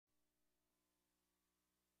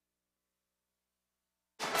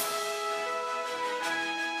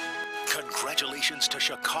congratulations to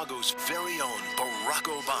Chicago's very own Barack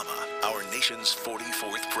Obama, our nation's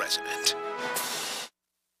 44th president.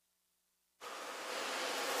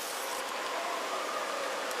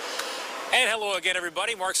 And hello again,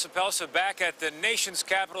 everybody. Mark Sapelsa back at the nation's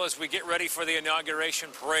capital as we get ready for the inauguration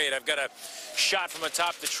parade. I've got a shot from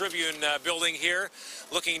atop the Tribune building here,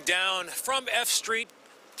 looking down from F Street,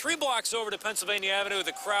 3 blocks over to Pennsylvania Avenue.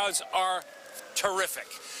 The crowds are terrific.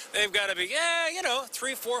 They've got to be,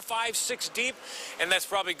 3, 4, 5, 6 deep, and that's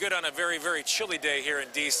probably good on a very, very chilly day here in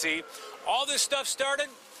D.C. All this stuff started,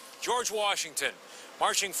 George Washington,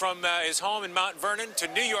 marching from his home in Mount Vernon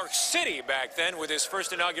to New York City back then with his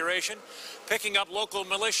first inauguration, picking up local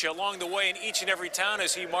militia along the way in each and every town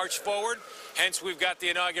as he marched forward. Hence, we've got the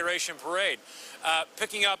inauguration parade.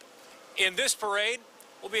 Picking up in this parade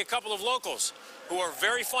will be a couple of locals who are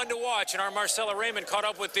very fun to watch, and our Marcella Raymond caught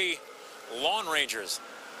up with the Lawn Rangers.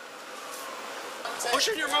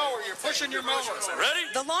 Pushing your mower, you're pushing your mower. Ready?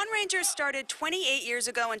 The Lawn Rangers started 28 years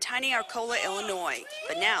ago in tiny Arcola, Illinois,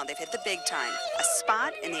 but now they've hit the big time, a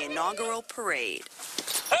spot in the inaugural parade.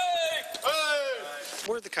 Hey! Hey!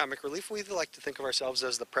 We're the comic relief. We like to think of ourselves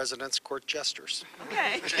as the president's court jesters.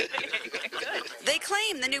 Okay. Good. They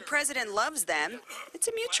claim the new president loves them. It's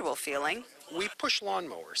a mutual feeling. We push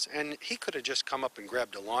lawnmowers, and he could have just come up and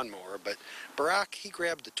grabbed a lawnmower, but Barack, he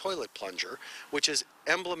grabbed the toilet plunger, which is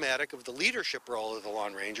emblematic of the leadership role of the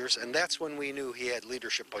Lawn Rangers, and that's when we knew he had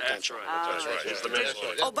leadership potential. That's right. He's the man.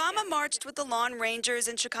 Obama marched with the Lawn Rangers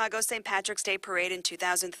in Chicago's St. Patrick's Day Parade in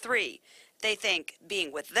 2003. They think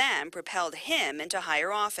being with them propelled him into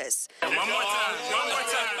higher office. One more time. One more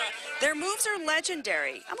time. Their moves are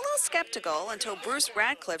legendary. I'm a little skeptical until Bruce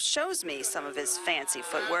Radcliffe shows me some of his fancy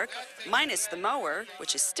footwork, minus the mower,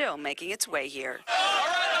 which is still making its way here.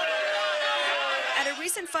 At a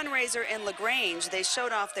recent fundraiser in LaGrange, they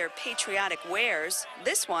showed off their patriotic wares.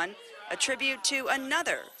 This one, a tribute to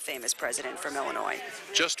another famous president from Illinois.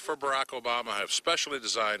 Just for Barack Obama, I have specially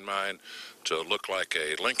designed mine to look like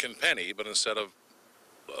a Lincoln penny, but instead of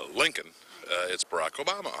Lincoln, it's Barack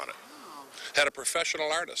Obama on it. Had a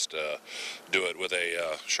professional artist do it with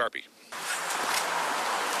a Sharpie.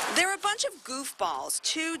 They're a bunch of goofballs,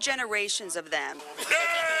 2 generations of them,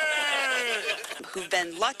 who've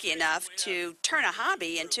been lucky enough to turn a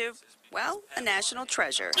hobby into, well, a national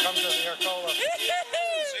treasure. Come to the Arcola.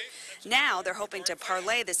 Now they're hoping to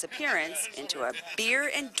parlay this appearance into a beer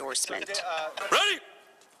endorsement. Ready?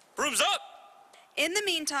 Brooms up! In the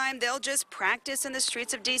meantime, they'll just practice in the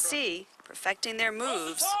streets of D.C., perfecting their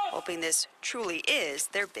moves, hoping this truly is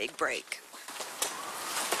their big break.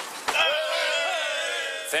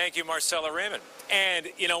 Thank you, Marcella Raymond. And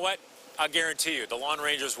you know what? I'll guarantee you, the Lawn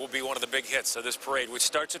Rangers will be one of the big hits of this parade, which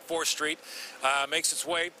starts at 4th Street, makes its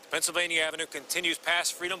way to Pennsylvania Avenue, continues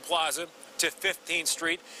past Freedom Plaza to 15th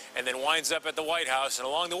Street, and then winds up at the White House. And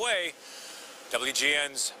along the way,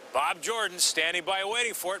 WGN's Bob Jordan standing by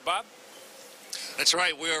waiting for it. Bob? That's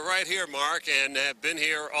right. We are right here, Mark, and have been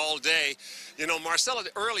here all day. You know, Marcella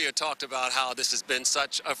earlier talked about how this has been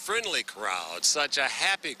such a friendly crowd, such a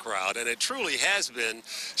happy crowd, and it truly has been.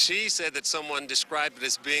 She said that someone described it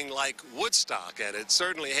as being like Woodstock, and it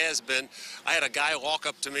certainly has been. I had a guy walk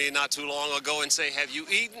up to me not too long ago and say, "Have you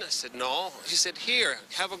eaten?" I said, "No." He said, "Here,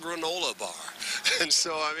 have a granola bar." And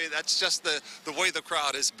so, I mean, that's just the way the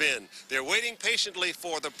crowd has been. They're waiting patiently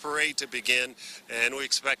for the parade to begin, and we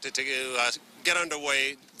expect it to get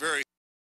underway very